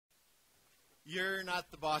You're not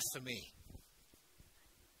the boss of me.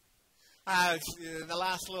 The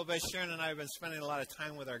last little bit, Sharon and I have been spending a lot of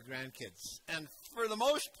time with our grandkids. And for the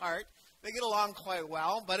most part, they get along quite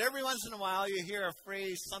well. But every once in a while, you hear a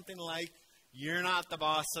phrase, something like, you're not the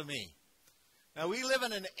boss of me. Now, we live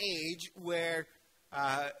in an age where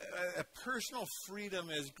personal freedom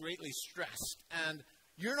is greatly stressed. And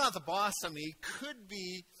you're not the boss of me could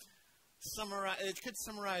be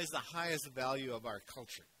summarize the highest value of our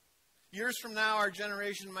culture. Years from now, our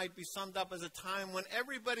generation might be summed up as a time when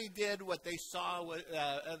everybody did what they saw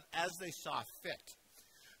as they saw fit.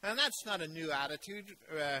 And that's not a new attitude.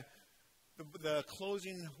 The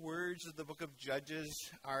closing words of the book of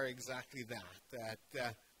Judges are exactly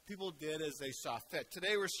that people did as they saw fit.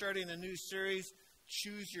 Today we're starting a new series,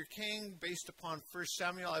 Choose Your King, based upon 1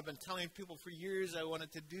 Samuel. I've been telling people for years I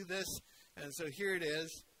wanted to do this, and so here it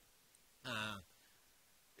is.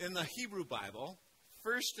 In the Hebrew Bible,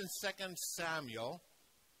 1st and 2nd Samuel.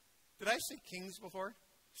 Did I say Kings before?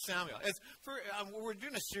 Samuel. We're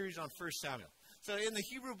doing a series on 1 Samuel. So in the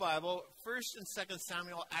Hebrew Bible, 1st and 2nd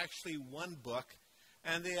Samuel actually one book,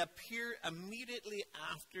 and they appear immediately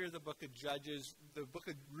after the book of Judges. The book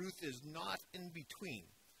of Ruth is not in between.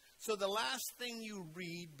 So the last thing you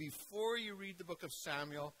read before you read the book of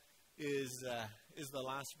Samuel is the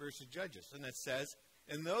last verse of Judges. And it says,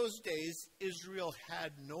 in those days, Israel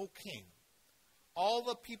had no king. All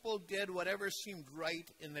the people did whatever seemed right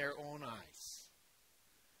in their own eyes.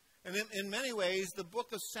 And in many ways, the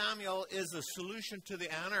book of Samuel is the solution to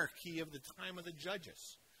the anarchy of the time of the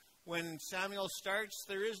Judges. When Samuel starts,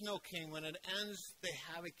 there is no king. When it ends, they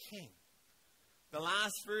have a king. The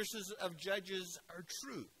last verses of Judges are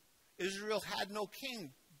true. Israel had no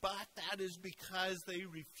king, but that is because they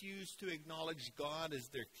refused to acknowledge God as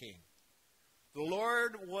their king. The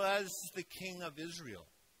Lord was the king of Israel.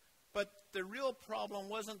 But the real problem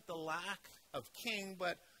wasn't the lack of king,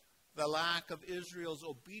 but the lack of Israel's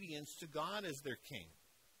obedience to God as their king.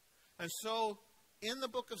 And so, in the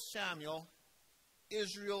book of Samuel,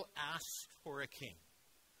 Israel asks for a king.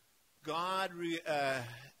 God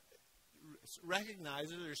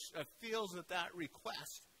recognizes or feels that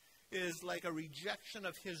request is like a rejection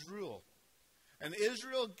of his rule. And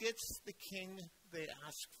Israel gets the king they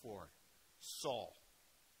ask for, Saul.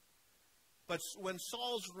 But when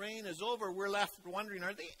Saul's reign is over, we're left wondering,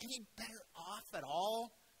 are they any better off at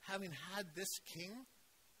all having had this king?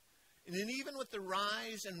 And then even with the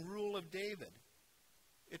rise and rule of David,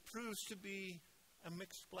 it proves to be a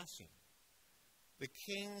mixed blessing. The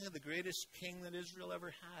king, the greatest king that Israel ever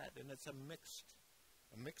had, and it's a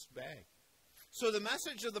mixed bag. So the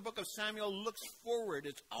message of the book of Samuel looks forward.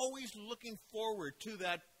 It's always looking forward to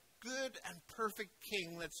that good and perfect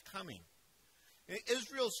king that's coming.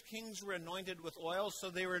 Israel's kings were anointed with oil, so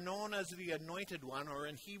they were known as the Anointed One, or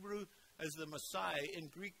in Hebrew as the Messiah, in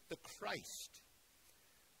Greek the Christ.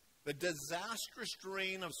 The disastrous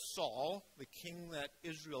reign of Saul, the king that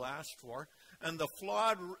Israel asked for, and the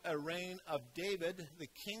flawed reign of David, the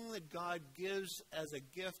king that God gives as a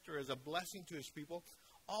gift or as a blessing to his people,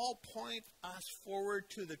 all point us forward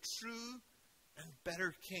to the true and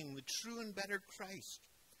better king, the true and better Christ.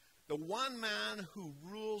 The one man who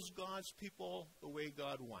rules God's people the way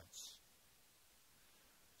God wants.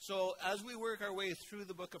 So as we work our way through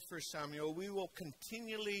the book of 1 Samuel, we will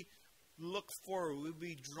continually look forward. We'll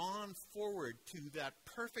be drawn forward to that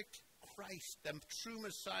perfect Christ, the true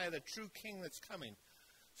Messiah, the true King that's coming.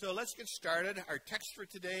 So let's get started. Our text for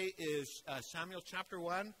today is Samuel chapter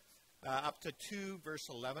 1 up to 2 verse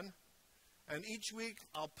 11. And each week,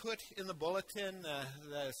 I'll put in the bulletin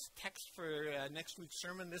the text for next week's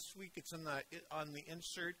sermon. This week, it's on the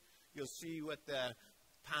insert. You'll see what the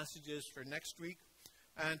passage is for next week.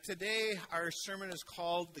 And today, our sermon is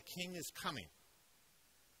called The King is Coming.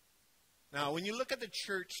 Now, when you look at the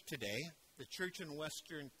church today, the church in the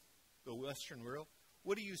Western world,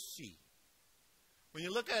 what do you see? When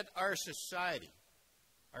you look at our society,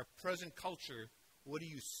 our present culture, what do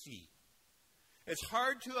you see? It's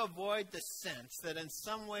hard to avoid the sense that in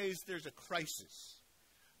some ways there's a crisis.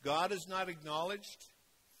 God is not acknowledged.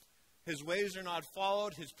 His ways are not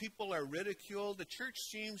followed. His people are ridiculed. The church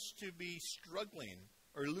seems to be struggling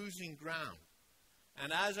or losing ground.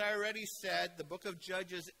 And as I already said, the book of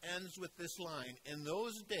Judges ends with this line. In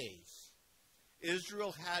those days,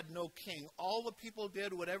 Israel had no king. All the people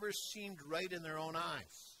did whatever seemed right in their own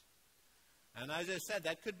eyes. And as I said,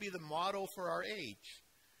 that could be the motto for our age.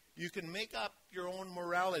 You can make up your own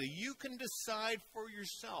morality. You can decide for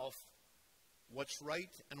yourself what's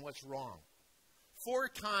right and what's wrong. 4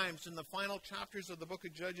 times in the final chapters of the book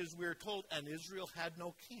of Judges, we are told, and Israel had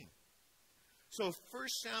no king. So 1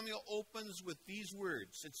 Samuel opens with these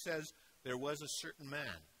words. It says, there was a certain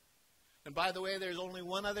man. And by the way, there's only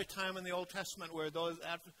one other time in the Old Testament where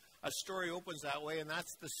a story opens that way, and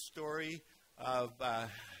that's the story of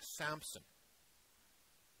Samson.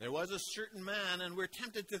 There was a certain man, and we're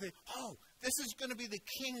tempted to think, oh, this is going to be the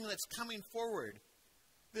king that's coming forward.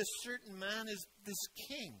 This certain man is this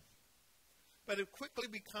king. But it quickly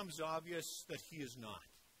becomes obvious that he is not.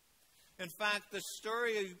 In fact, the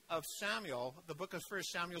story of Samuel, the book of 1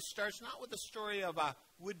 Samuel, starts not with the story of a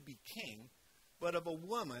would-be king, but of a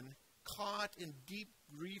woman caught in deep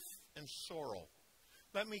grief and sorrow.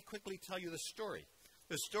 Let me quickly tell you the story.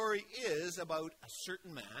 The story is about a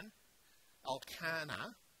certain man,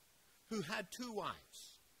 Elkanah, who had 2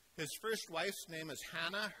 wives. His first wife's name is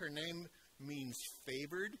Hannah. Her name means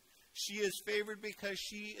favored. She is favored because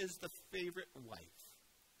she is the favorite wife.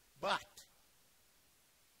 But,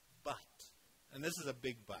 and this is a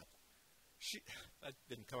big but, that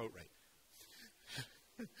didn't come out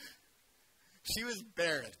right. She was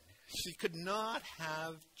barren. She could not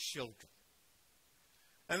have children.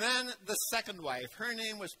 And then the second wife, her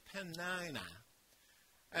name was Peninnah.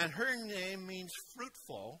 And her name means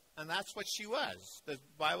fruitful, and that's what she was. The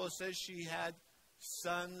Bible says she had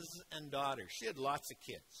sons and daughters. She had lots of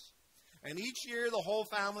kids. And each year the whole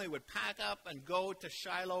family would pack up and go to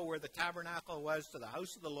Shiloh, where the tabernacle was, to the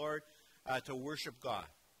house of the Lord, to worship God.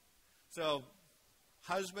 So,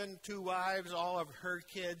 husband, 2 wives, all of her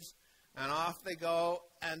kids, and off they go.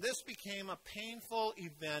 And this became a painful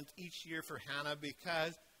event each year for Hannah,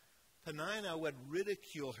 because Peninnah would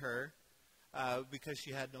ridicule her because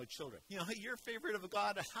she had no children. You know, you're favorite of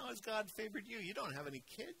God. How has God favored you? You don't have any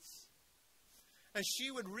kids. And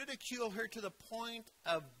she would ridicule her to the point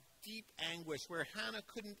of deep anguish, where Hannah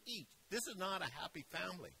couldn't eat. This is not a happy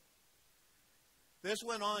family. This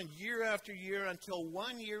went on year after year, until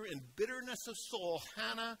one year, in bitterness of soul,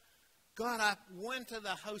 Hannah got up, went to the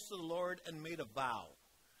house of the Lord, and made a vow.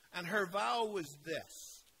 And her vow was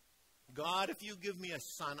this: God, if you give me a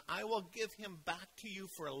son, I will give him back to you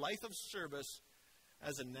for a life of service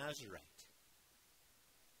as a Nazarite.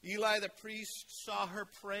 Eli the priest saw her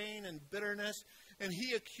praying in bitterness, and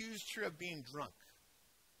he accused her of being drunk.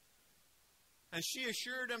 And she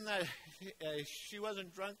assured him that she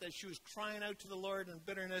wasn't drunk, that she was crying out to the Lord in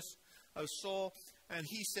bitterness of soul. And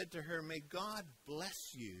he said to her, may God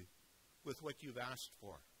bless you with what you've asked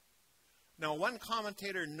for. Now, one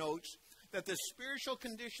commentator notes that the spiritual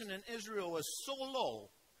condition in Israel was so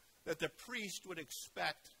low that the priest would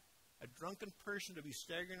expect a drunken person to be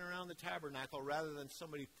staggering around the tabernacle rather than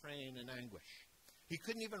somebody praying in anguish. He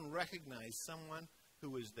couldn't even recognize someone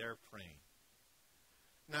who was there praying.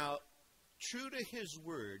 Now, true to his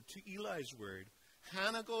word, to Eli's word,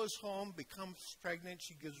 Hannah goes home, becomes pregnant.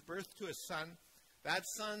 She gives birth to a son. That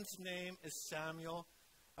son's name is Samuel.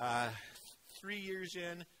 3 years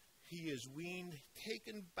in, he is weaned,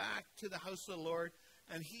 taken back to the house of the Lord,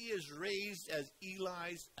 and he is raised as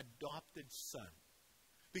Eli's adopted son.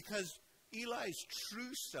 Because Eli's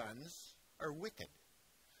true sons are wicked,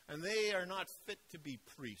 and they are not fit to be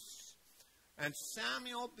priests. And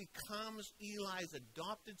Samuel becomes Eli's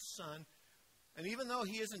adopted son, and even though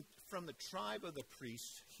he isn't from the tribe of the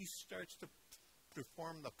priests, he starts to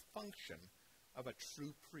perform the function of a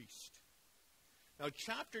true priest. Now,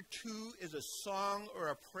 chapter 2 is a song or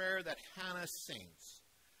a prayer that Hannah sings.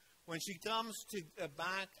 When she comes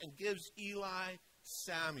back and gives Eli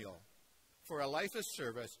Samuel for a life of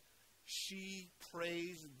service, she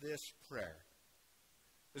prays this prayer.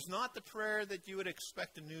 It's not the prayer that you would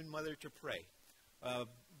expect a new mother to pray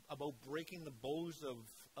about breaking the bows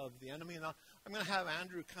of the enemy. Now, I'm going to have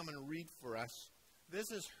Andrew come and read for us.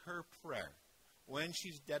 This is her prayer when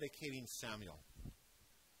she's dedicating Samuel.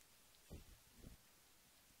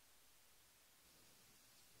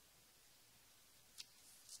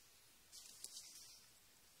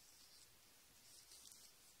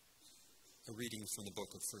 A reading from the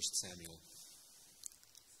book of 1 Samuel.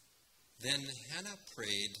 Then Hannah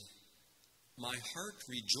prayed, my heart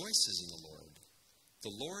rejoices in the Lord.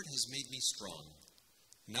 The Lord has made me strong.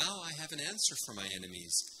 Now I have an answer for my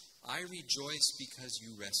enemies. I rejoice because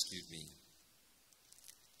you rescued me.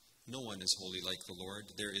 No one is holy like the Lord.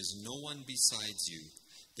 There is no one besides you.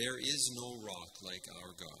 There is no rock like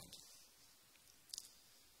our God.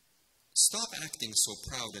 Stop acting so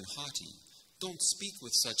proud and haughty. Don't speak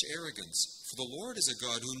with such arrogance, for the Lord is a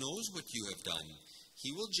God who knows what you have done.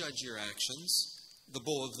 He will judge your actions. The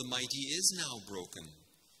bow of the mighty is now broken,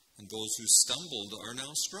 and those who stumbled are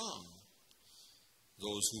now strong.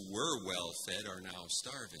 Those who were well fed are now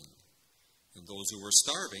starving, and those who were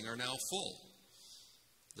starving are now full.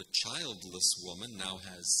 The childless woman now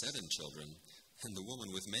has 7 children, and the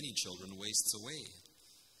woman with many children wastes away.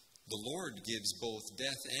 The Lord gives both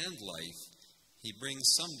death and life. He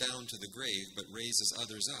brings some down to the grave, but raises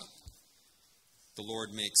others up. The Lord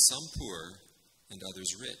makes some poor and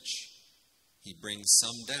others rich. He brings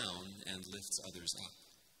some down and lifts others up.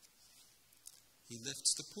 He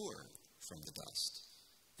lifts the poor from the dust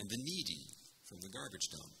and the needy from the garbage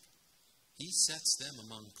dump. He sets them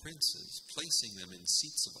among princes, placing them in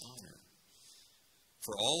seats of honor.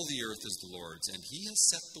 For all the earth is the Lord's, and he has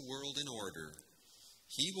set the world in order.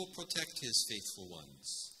 He will protect his faithful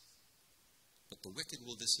ones, but the wicked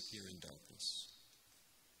will disappear in darkness.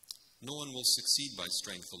 No one will succeed by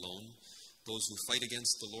strength alone. Those who fight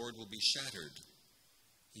against the Lord will be shattered.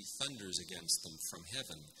 He thunders against them from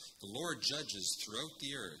heaven. The Lord judges throughout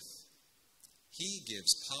the earth. He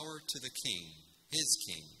gives power to the king, his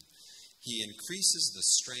king. He increases the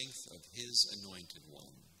strength of his anointed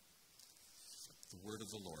one. The word of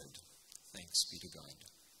the Lord. Thanks be to God.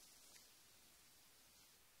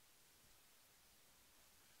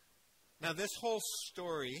 Now, this whole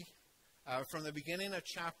story, from the beginning of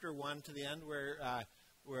chapter 1 to the end where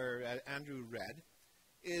Andrew read,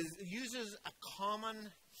 uses a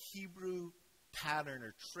common Hebrew pattern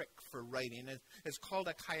or trick for writing. It's called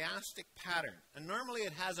a chiastic pattern. And normally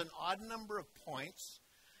it has an odd number of points.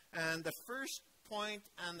 And the first point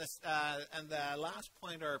and the last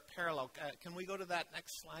point are parallel. Can we go to that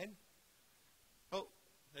next slide? Oh,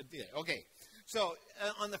 okay. So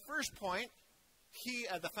on the first point,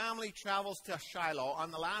 the family travels to Shiloh.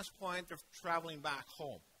 On the last point, they're traveling back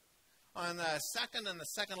home. On the second and the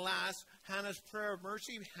second last, Hannah's prayer of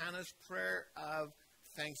mercy, Hannah's prayer of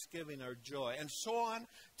thanksgiving or joy, and so on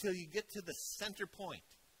till you get to the center point.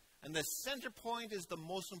 And the center point is the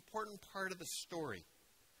most important part of the story.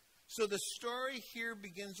 So the story here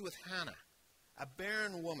begins with Hannah, a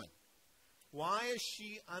barren woman. Why is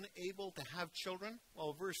she unable to have children?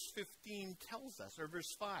 Well, verse 15 tells us, or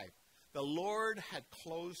verse 5. The Lord had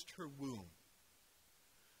closed her womb.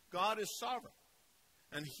 God is sovereign,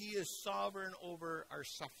 and he is sovereign over our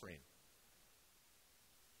suffering.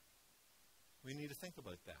 We need to think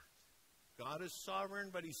about that. God is sovereign,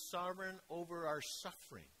 but he's sovereign over our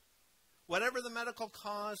suffering. Whatever the medical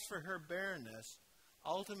cause for her barrenness,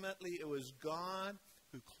 ultimately it was God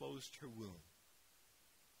who closed her womb.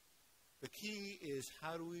 The key is,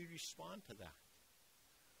 how do we respond to that?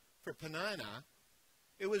 For Peninnah,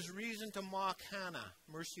 it was reason to mock Hannah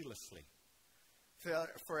mercilessly.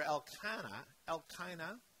 For Elkanah,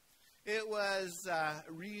 it was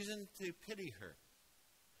reason to pity her.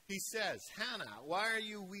 He says, Hannah, why are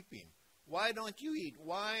you weeping? Why don't you eat?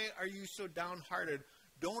 Why are you so downhearted?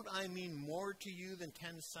 Don't I mean more to you than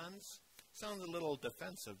 10 sons? Sounds a little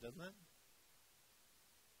defensive, doesn't it?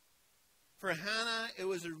 For Hannah, it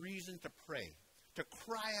was a reason to pray, to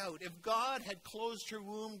cry out. If God had closed her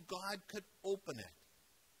womb, God could open it.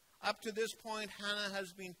 Up to this point, Hannah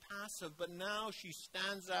has been passive, but now she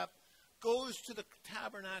stands up, goes to the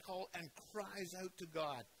tabernacle, and cries out to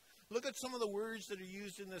God. Look at some of the words that are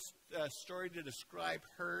used in this story to describe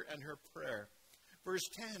her and her prayer. Verse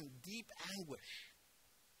 10, deep anguish.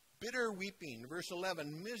 Bitter weeping. Verse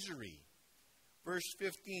 11, misery. Verse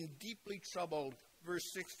 15, deeply troubled. Verse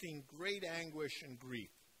 16, great anguish and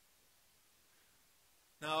grief.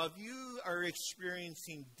 Now, if you are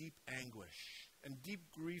experiencing deep anguish and deep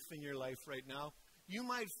grief in your life right now, you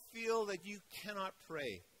might feel that you cannot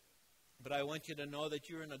pray. But I want you to know that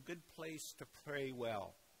you're in a good place to pray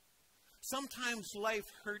well. Sometimes life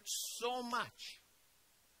hurts so much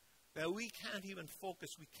that we can't even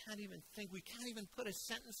focus, we can't even think, we can't even put a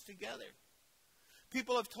sentence together.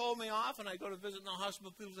 People have told me often, I go to visit in the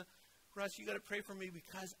hospital, people say, Russ, you got to pray for me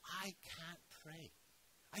because I can't pray.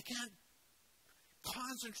 I can't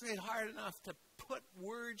concentrate hard enough to put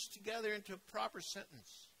words together into a proper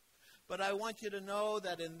sentence. But I want you to know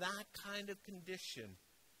that in that kind of condition,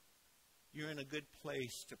 you're in a good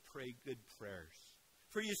place to pray good prayers.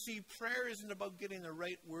 For you see, prayer isn't about getting the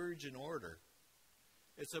right words in order.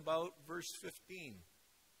 It's about, verse 15,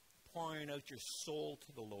 pouring out your soul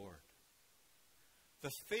to the Lord.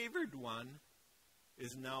 The favored one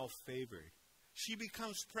is now favored. She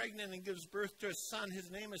becomes pregnant and gives birth to a son.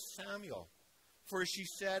 His name is Samuel. For she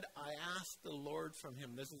said, I asked the Lord from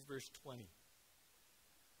him. This is verse 20.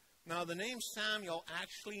 Now, the name Samuel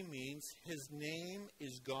actually means his name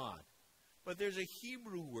is God. But there's a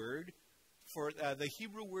Hebrew word for, the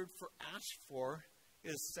Hebrew word for asked for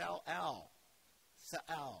is Sa'al.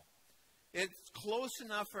 Sa'al. It's close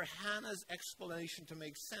enough for Hannah's explanation to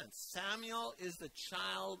make sense. Samuel is the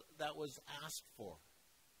child that was asked for.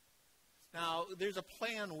 Now, there's a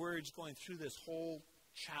play on words going through this whole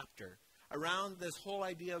chapter around this whole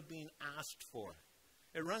idea of being asked for.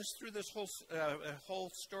 It runs through this whole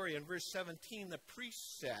story. In verse 17, the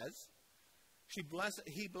priest says, he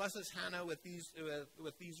blesses Hannah with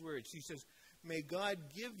these words. He says, "May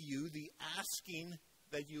God give you the asking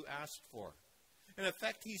that you asked for." In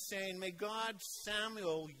effect, he's saying, may God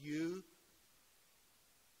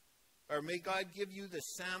give you the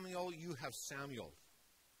Samuel you have Samueled.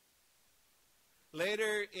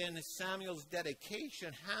 Later in Samuel's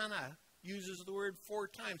dedication, Hannah uses the word 4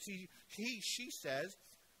 times. She says,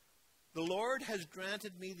 "The Lord has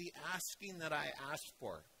granted me the asking that I asked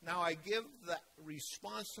for. Now I give the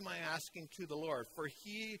response to my asking to the Lord. For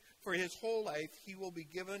his whole life, he will be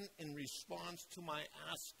given in response to my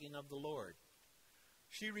asking of the Lord."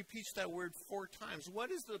 She repeats that word 4 times.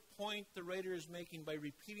 What is the point the writer is making by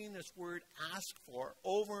repeating this word "ask for"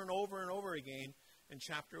 over and over and over again in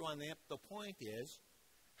chapter 1? The point is,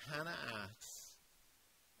 Hannah asks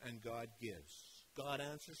and God gives. God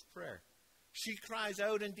answers prayer. She cries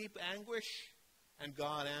out in deep anguish and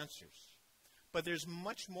God answers. But there's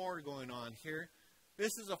much more going on here.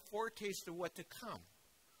 This is a foretaste of what to come.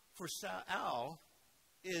 For Saul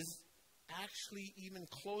is actually even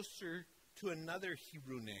closer to another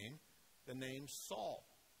Hebrew name, the name Saul.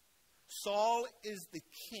 Saul is the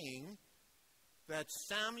king that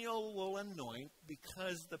Samuel will anoint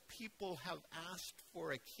because the people have asked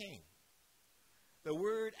for a king. The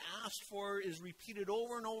word "asked for" is repeated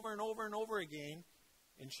over and over and over and over again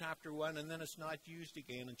in chapter 1, and then it's not used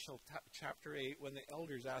again until chapter 8 when the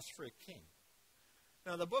elders ask for a king.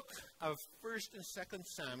 Now, the book of 1st and 2nd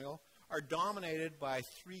Samuel are dominated by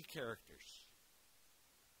 3 characters: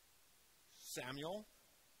 Samuel,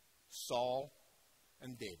 Saul,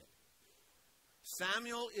 and David.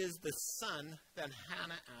 Samuel is the son that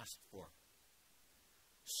Hannah asked for.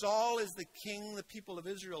 Saul is the king the people of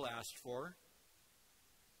Israel asked for.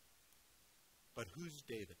 But who's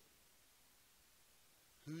David?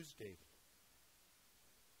 Who's David?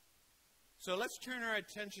 So let's turn our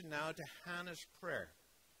attention now to Hannah's prayer.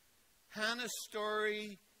 Hannah's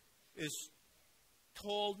story is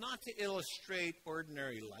told not to illustrate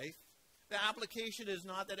ordinary life. The application is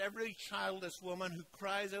not that every childless woman who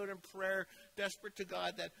cries out in prayer, desperate to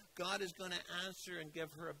God, that God is going to answer and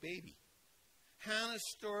give her a baby. Hannah's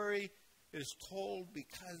story is told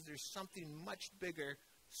because there's something much bigger,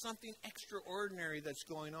 something extraordinary that's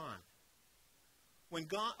going on.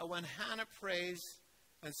 When Hannah prays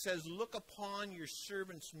and says, "Look upon your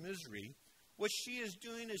servant's misery," what she is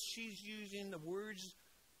doing is she's using the words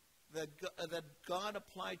that God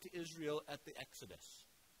applied to Israel at the Exodus.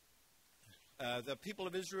 The people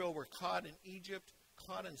of Israel were caught in Egypt,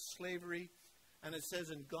 caught in slavery, and it says,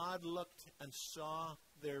 "And God looked and saw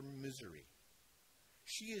their misery."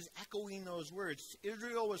 She is echoing those words.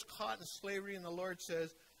 Israel was caught in slavery, and the Lord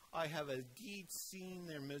says, "I have indeed seen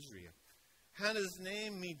their misery." Hannah's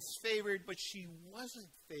name means favored, but she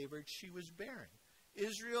wasn't favored. She was barren.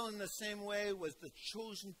 Israel, in the same way, was the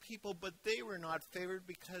chosen people, but they were not favored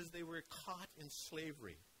because they were caught in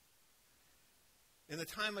slavery. In the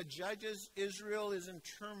time of Judges, Israel is in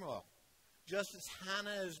turmoil. Just as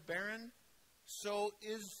Hannah is barren, so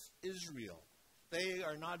is Israel. They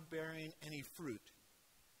are not bearing any fruit.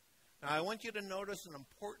 Now, I want you to notice an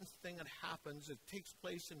important thing that happens. It takes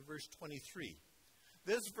place in verse 23.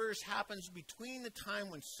 This verse happens between the time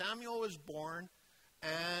when Samuel was born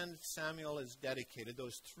and Samuel is dedicated,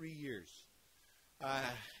 those 3 years.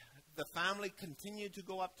 The family continued to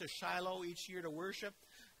go up to Shiloh each year to worship.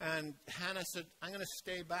 And Hannah said, "I'm going to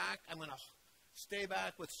stay back. I'm going to stay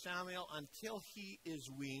back with Samuel until he is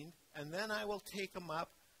weaned. And then I will take him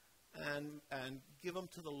up and give him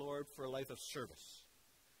to the Lord for a life of service."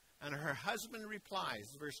 And her husband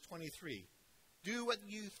replies, verse 23, do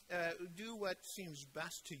what seems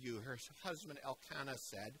best to you. Her husband Elkanah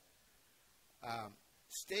said,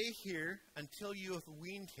 "Stay here until you have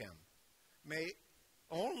weaned him. May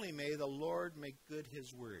the Lord make good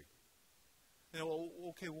his word."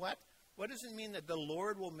 Okay, what does it mean that the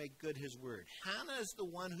Lord will make good his word? Hannah is the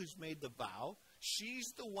one who's made the vow.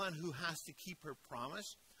 She's the one who has to keep her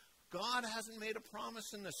promise. God hasn't made a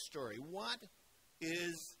promise in this story. What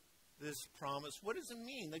is this promise? What does it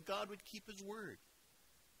mean that God would keep his word?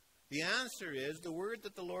 The answer is the word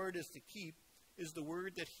that the Lord is to keep is the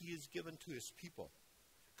word that he has given to his people.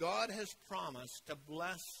 God has promised to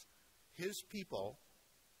bless his people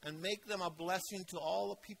and make them a blessing to all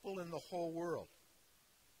the people in the whole world.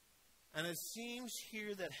 And it seems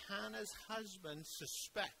here that Hannah's husband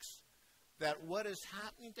suspects that what is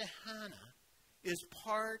happening to Hannah is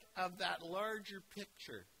part of that larger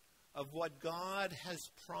picture of what God has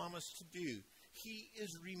promised to do. He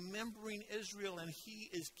is remembering Israel and he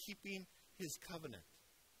is keeping his covenant.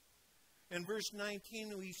 In verse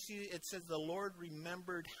 19, we see it says the Lord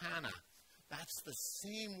remembered Hannah. That's the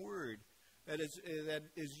same word that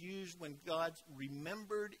is used when God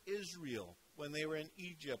remembered Israel when they were in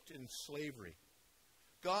Egypt in slavery.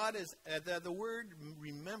 God is the word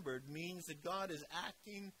remembered means that God is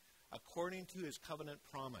acting according to his covenant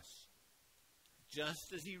promise.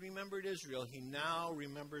 Just as he remembered Israel, he now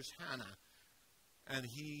remembers Hannah. And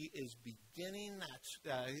he is beginning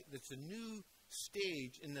that's a new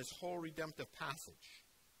stage in this whole redemptive passage.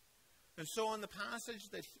 And so in the passage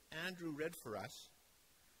that Andrew read for us,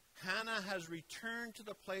 Hannah has returned to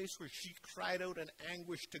the place where she cried out in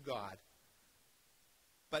anguish to God.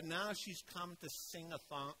 But now she's come to sing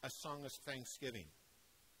a song of thanksgiving.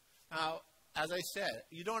 Now, as I said,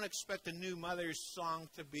 you don't expect a new mother's song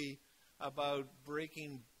to be about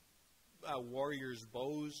breaking warriors'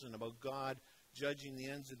 bows and about God judging the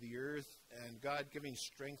ends of the earth and God giving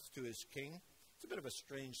strength to his king. It's a bit of a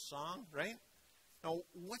strange song, right? Now,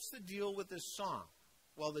 what's the deal with this song?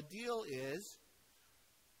 Well, the deal is,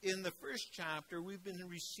 in the first chapter, we've been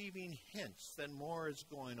receiving hints that more is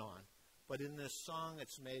going on. But in this song,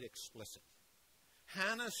 it's made explicit.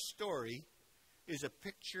 Hannah's story is a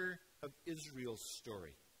picture of Israel's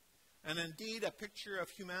story. And indeed, a picture of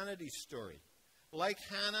humanity's story. Like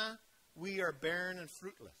Hannah, we are barren and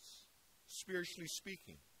fruitless, spiritually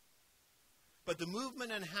speaking. But the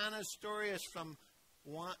movement in Hannah's story is from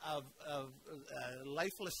one of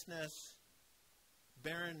lifelessness,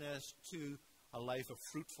 barrenness, to a life of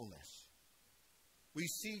fruitfulness. We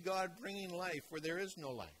see God bringing life where there is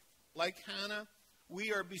no life. Like Hannah,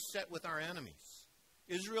 we are beset with our enemies.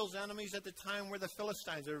 Israel's enemies at the time were the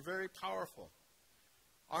Philistines. They were very powerful.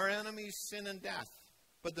 Our enemies, sin and death.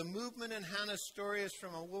 But the movement in Hannah's story is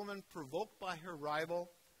from a woman provoked by her rival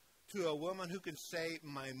to a woman who can say,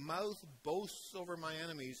 my mouth boasts over my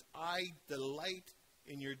enemies. I delight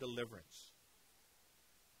in your deliverance.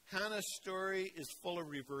 Hannah's story is full of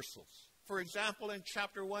reversals. For example, in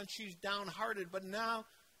chapter 1, she's downhearted, but now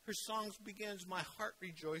her song begins, my heart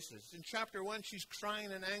rejoices. In chapter 1, she's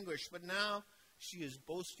crying in anguish, but now she is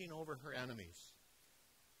boasting over her enemies.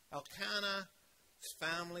 Elkanah's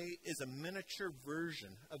family is a miniature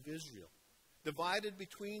version of Israel, divided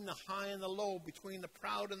between the high and the low, between the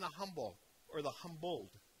proud and the humble, or the humbled.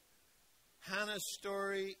 Hannah's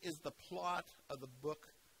story is the plot of the book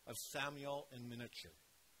of Samuel in miniature.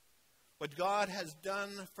 What God has done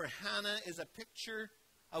for Hannah is a picture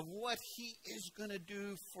of what he is going to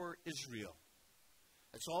do for Israel.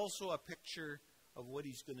 It's also a picture of what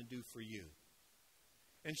he's going to do for you.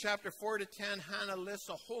 In chapter 4 to 10, Hannah lists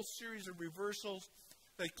a whole series of reversals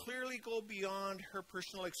that clearly go beyond her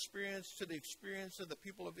personal experience to the experience of the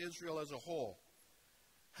people of Israel as a whole.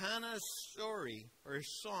 Hannah's story, or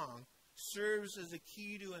song, serves as a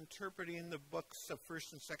key to interpreting the books of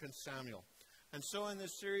 1st and 2nd Samuel. And so in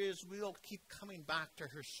this series, we'll keep coming back to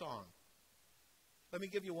her song. Let me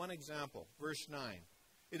give you one example. Verse 9.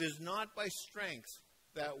 It is not by strength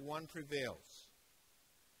that one prevails.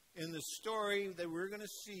 In the story that we're going to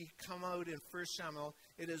see come out in 1 Samuel,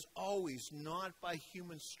 it is always not by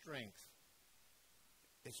human strength.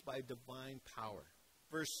 It's by divine power.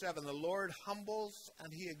 Verse 7, the Lord humbles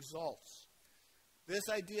and he exalts. This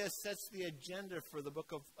idea sets the agenda for the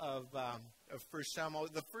book of 1 Samuel.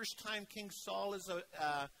 The first time King Saul is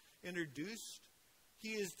introduced, he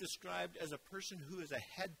is described as a person who is a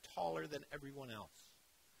head taller than everyone else.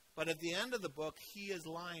 But at the end of the book, he is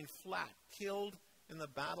lying flat, killed in the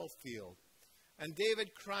battlefield. And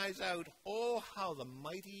David cries out, oh, how the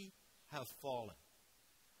mighty have fallen.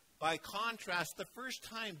 By contrast, the first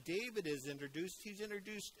time David is introduced, he's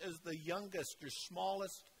introduced as the youngest or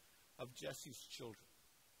smallest of Jesse's children.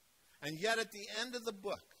 And yet at the end of the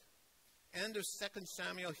book, end of 2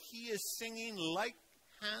 Samuel, he is singing like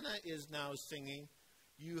Hannah is now singing,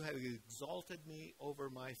 you have exalted me over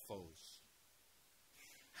my foes.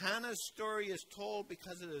 Hannah's story is told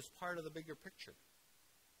because it is part of the bigger picture.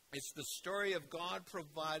 It's the story of God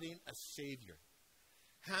providing a Savior.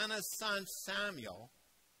 Hannah's son Samuel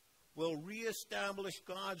will reestablish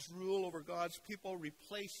God's rule over God's people,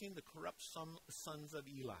 replacing the corrupt sons of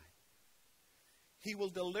Eli. He will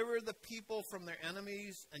deliver the people from their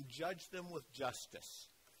enemies and judge them with justice.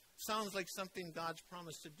 Sounds like something God's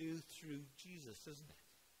promised to do through Jesus, isn't it?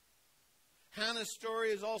 Hannah's story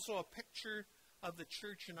is also a picture of the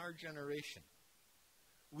church in our generation.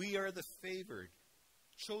 We are the favored,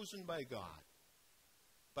 chosen by God,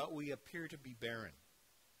 but we appear to be barren.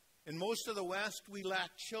 In most of the West, we lack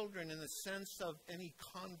children in the sense of any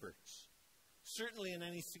converts, certainly in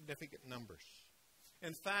any significant numbers.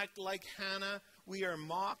 In fact, like Hannah, we are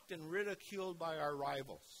mocked and ridiculed by our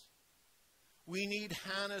rivals. We need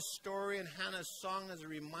Hannah's story and Hannah's song as a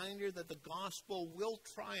reminder that the gospel will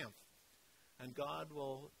triumph and God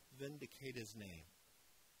will vindicate his name.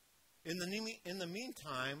 In the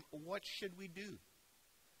meantime, what should we do?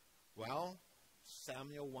 Well,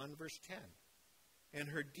 Samuel 1 verse 10. In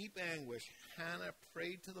her deep anguish, Hannah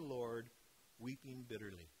prayed to the Lord, weeping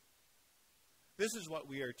bitterly. This is what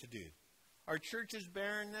we are to do. Our church's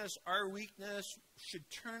barrenness, our weakness should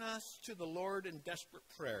turn us to the Lord in desperate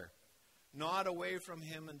prayer, not away from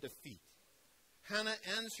him in defeat. Hannah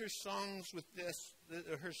ends her song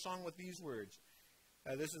with these words.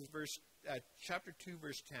 This is chapter 2,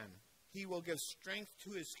 verse 10. He will give strength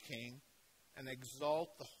to his king and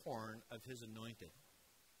exalt the horn of his anointed.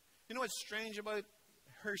 You know what's strange about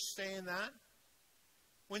her saying that?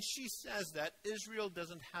 When she says that, Israel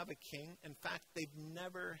doesn't have a king. In fact, they've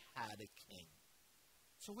never had a king.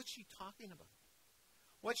 So what's she talking about?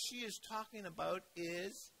 What she is talking about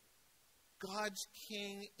is God's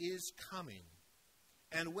king is coming.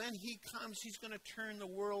 And when he comes, he's going to turn the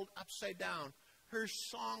world upside down. Her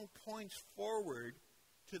song points forward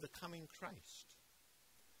to the coming Christ.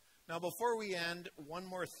 Now, before we end, one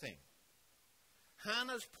more thing.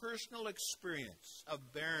 Hannah's personal experience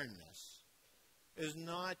of barrenness is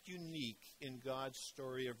not unique in God's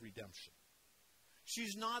story of redemption.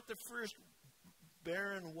 She's not the first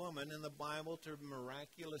barren woman in the Bible to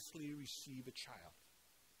miraculously receive a child.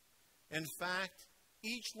 In fact,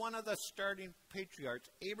 each one of the starting patriarchs,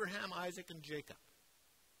 Abraham, Isaac, and Jacob,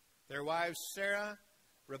 their wives Sarah,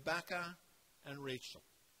 Rebekah, and Rachel,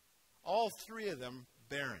 all three of them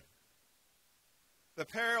barren. The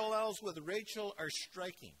parallels with Rachel are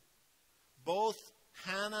striking. Both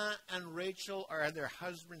Hannah and Rachel are their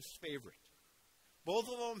husband's favorite. Both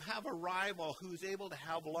of them have a rival who's able to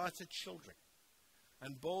have lots of children.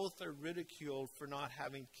 And both are ridiculed for not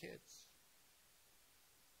having kids.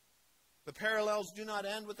 The parallels do not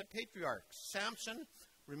end with the patriarchs. Samson,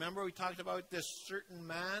 remember we talked about this certain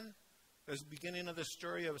man? At the beginning of the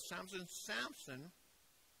story of Samson. Samson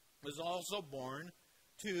was also born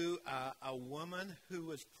to a woman who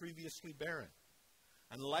was previously barren.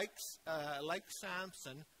 And like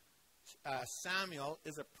Samson, Samuel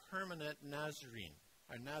is a permanent Nazarite.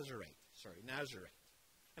 A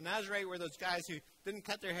Nazarite were those guys who didn't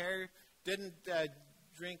cut their hair, didn't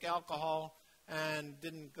drink alcohol, and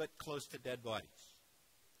didn't get close to dead bodies.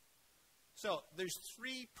 So there's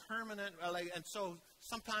three permanent, and so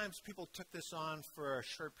sometimes people took this on for a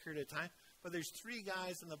short period of time, but there's three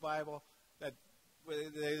guys in the Bible that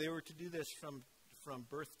they were to do this from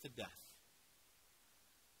birth to death.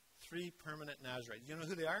 Three permanent Nazarites. You know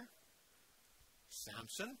who they are?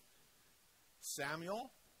 Samson,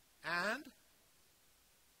 Samuel, and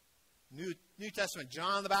New Testament,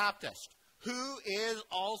 John the Baptist, who is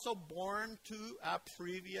also born to a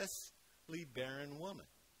previously barren woman.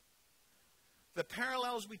 The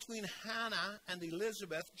parallels between Hannah and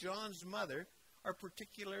Elizabeth, John's mother, are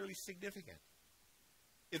particularly significant.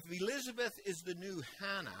 If Elizabeth is the new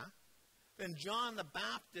Hannah, then John the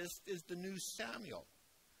Baptist is the new Samuel.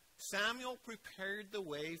 Samuel prepared the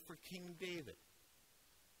way for King David.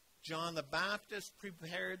 John the Baptist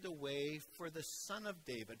prepared the way for the Son of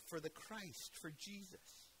David, for the Christ, for Jesus.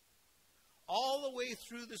 All the way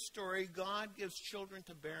through the story, God gives children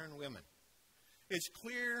to barren women. It's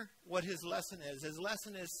clear what his lesson is. His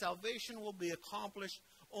lesson is salvation will be accomplished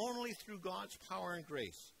only through God's power and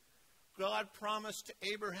grace. God promised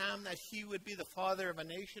to Abraham that he would be the father of a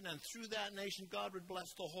nation, and through that nation, God would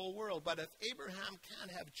bless the whole world. But if Abraham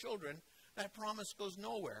can't have children, that promise goes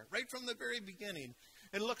nowhere. Right from the very beginning,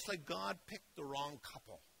 it looks like God picked the wrong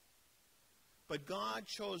couple. But God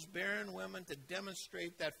chose barren women to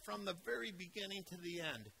demonstrate that from the very beginning to the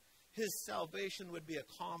end, his salvation would be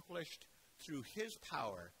accomplished through his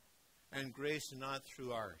power and grace, not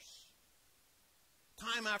through ours.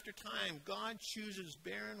 Time after time, God chooses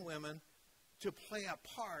barren women to play a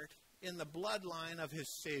part in the bloodline of his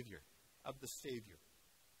Savior, of the Savior.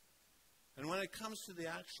 And when it comes to the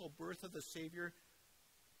actual birth of the Savior,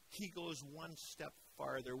 he goes one step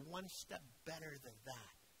farther, one step better than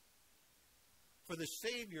that. For the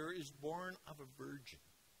Savior is born of a virgin.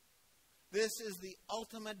 This is the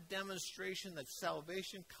ultimate demonstration that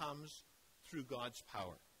salvation comes through God's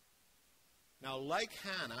power. Now, like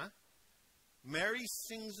Hannah, Mary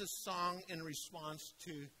sings a song in response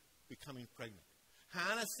to becoming pregnant.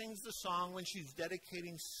 Hannah sings the song when she's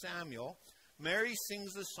dedicating Samuel. Mary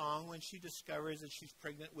sings the song when she discovers that she's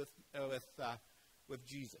pregnant with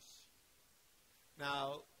Jesus.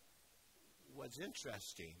 Now, what's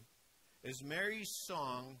interesting is Mary's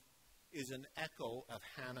song is an echo of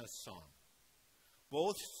Hannah's song.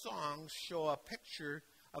 Both songs show a picture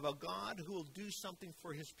of a God who will do something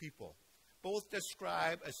for his people. Both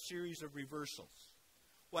describe a series of reversals.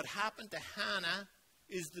 What happened to Hannah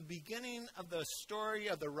is the beginning of the story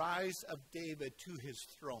of the rise of David to his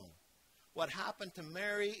throne. What happened to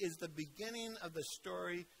Mary is the beginning of the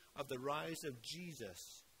story of the rise of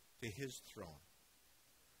Jesus to his throne.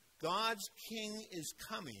 God's king is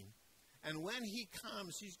coming, and when he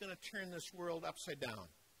comes, he's going to turn this world upside down.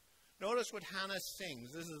 Notice what Hannah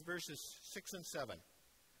sings. This is verses 6 and 7.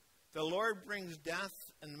 The Lord brings death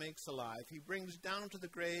and makes alive. He brings down to the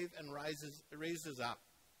grave and raises up.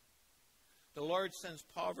 The Lord sends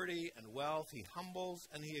poverty and wealth. He humbles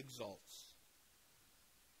and he exalts.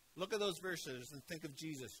 Look at those verses and think of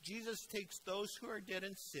Jesus. Jesus takes those who are dead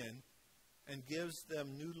in sin and gives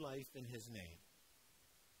them new life in his name.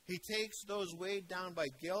 He takes those weighed down by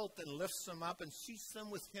guilt and lifts them up and seats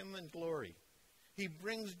them with him in glory. He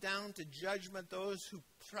brings down to judgment those who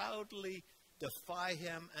proudly defy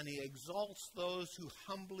him, and he exalts those who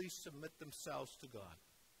humbly submit themselves to God.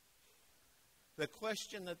 The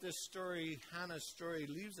question that this story, Hannah's story,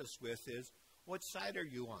 leaves us with is, what side are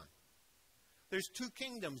you on? There's two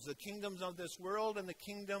kingdoms, the kingdoms of this world and the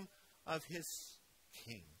kingdom of his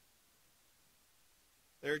king.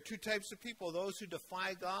 There are two types of people, those who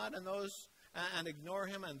defy God and ignore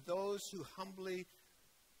him, and those who humbly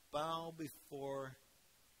bow before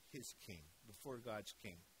his king, before God's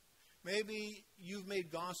king. Maybe you've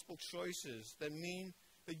made gospel choices that mean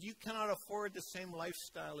that you cannot afford the same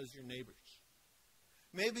lifestyle as your neighbors.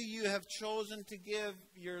 Maybe you have chosen to give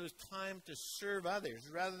your time to serve others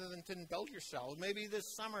rather than to indulge yourselves. Maybe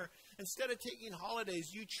this summer, instead of taking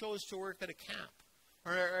holidays, you chose to work at a camp.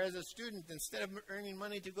 Or as a student, instead of earning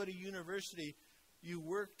money to go to university, you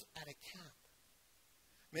worked at a camp.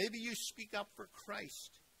 Maybe you speak up for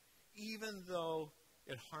Christ, even though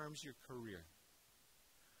it harms your career.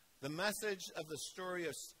 The message of the story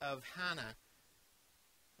of Hannah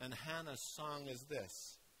and Hannah's song is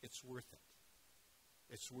this: it's worth it.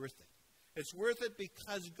 It's worth it. It's worth it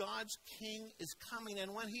because God's king is coming,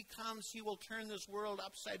 and when he comes, he will turn this world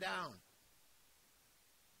upside down.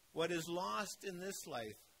 What is lost in this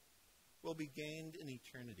life will be gained in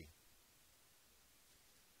eternity.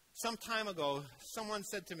 Some time ago, someone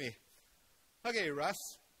said to me, "Okay, Russ,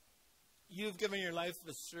 you've given your life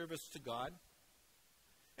as service to God.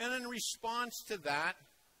 And in response to that,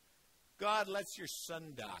 God lets your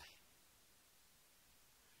son die.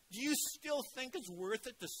 Do you still think it's worth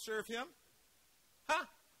it to serve him? Huh?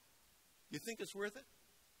 You think it's worth it?"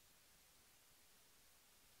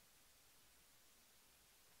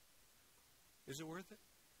 Is it worth it?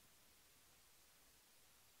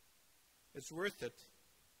 It's worth it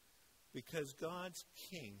because God's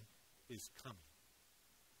king is coming.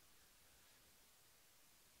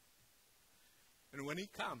 And when he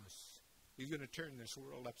comes, he's going to turn this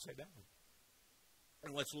world upside down.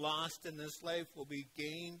 And what's lost in this life will be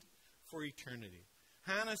gained for eternity.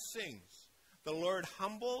 Hannah sings, "The Lord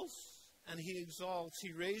humbles and he exalts.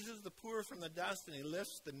 He raises the poor from the dust and he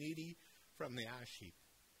lifts the needy from the ash heap.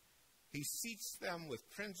 He seats them with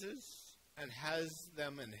princes and has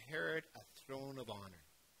them inherit a throne of honor."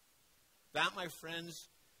 That, my friends,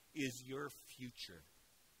 is your future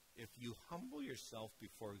if you humble yourself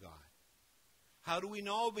before God. How do we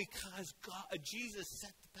know? Because Jesus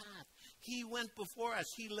set the path. He went before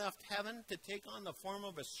us. He left heaven to take on the form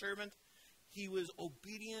of a servant. He was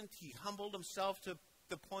obedient. He humbled himself to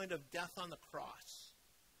the point of death on the cross.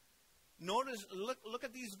 Notice, look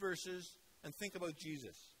at these verses and think about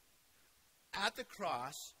Jesus. At the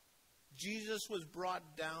cross, Jesus was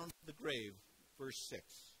brought down to the grave, verse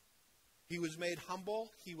 6. He was made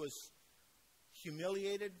humble. He was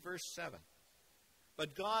humiliated, verse 7.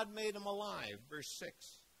 But God made him alive, verse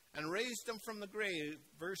 6, and raised him from the grave,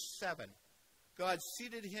 verse 7. God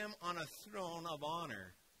seated him on a throne of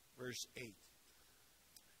honor, verse 8.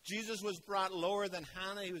 Jesus was brought lower than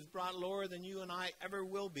Hannah. He was brought lower than you and I ever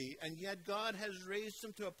will be. And yet God has raised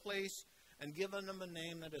him to a place and given him a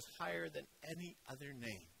name that is higher than any other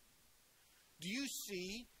name. Do you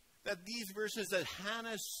see that these verses, that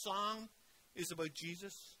Hannah's song is about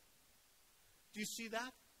Jesus? Do you see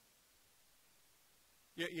that?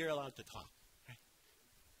 You're allowed to talk. Right?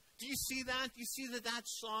 Do you see that? Do you see that that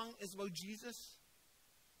song is about Jesus?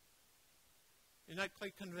 You're not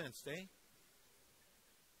quite convinced, eh?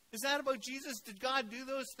 Is that about Jesus? Did God do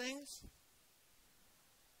those things?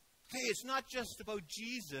 Hey, it's not just about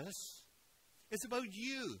Jesus. It's about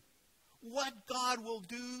you. What God will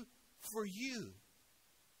do for you.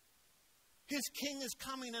 His king is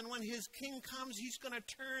coming, and when his king comes, he's going to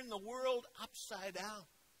turn the world upside down.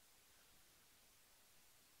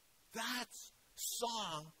 That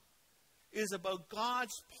song is about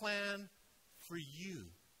God's plan for you.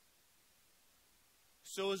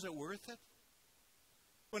 So is it worth it?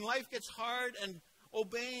 When life gets hard and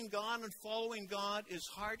obeying God and following God is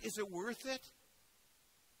hard, is it worth it?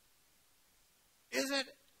 Is it?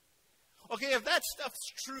 Okay, if that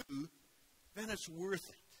stuff's true, then it's worth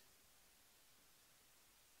it.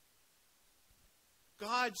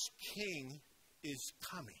 God's king is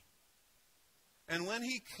coming. And when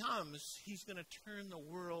he comes, he's going to turn the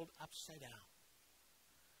world upside down.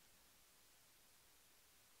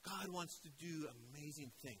 God wants to do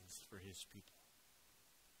amazing things for his people.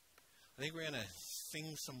 I think we're going to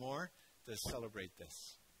sing some more to celebrate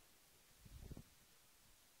this.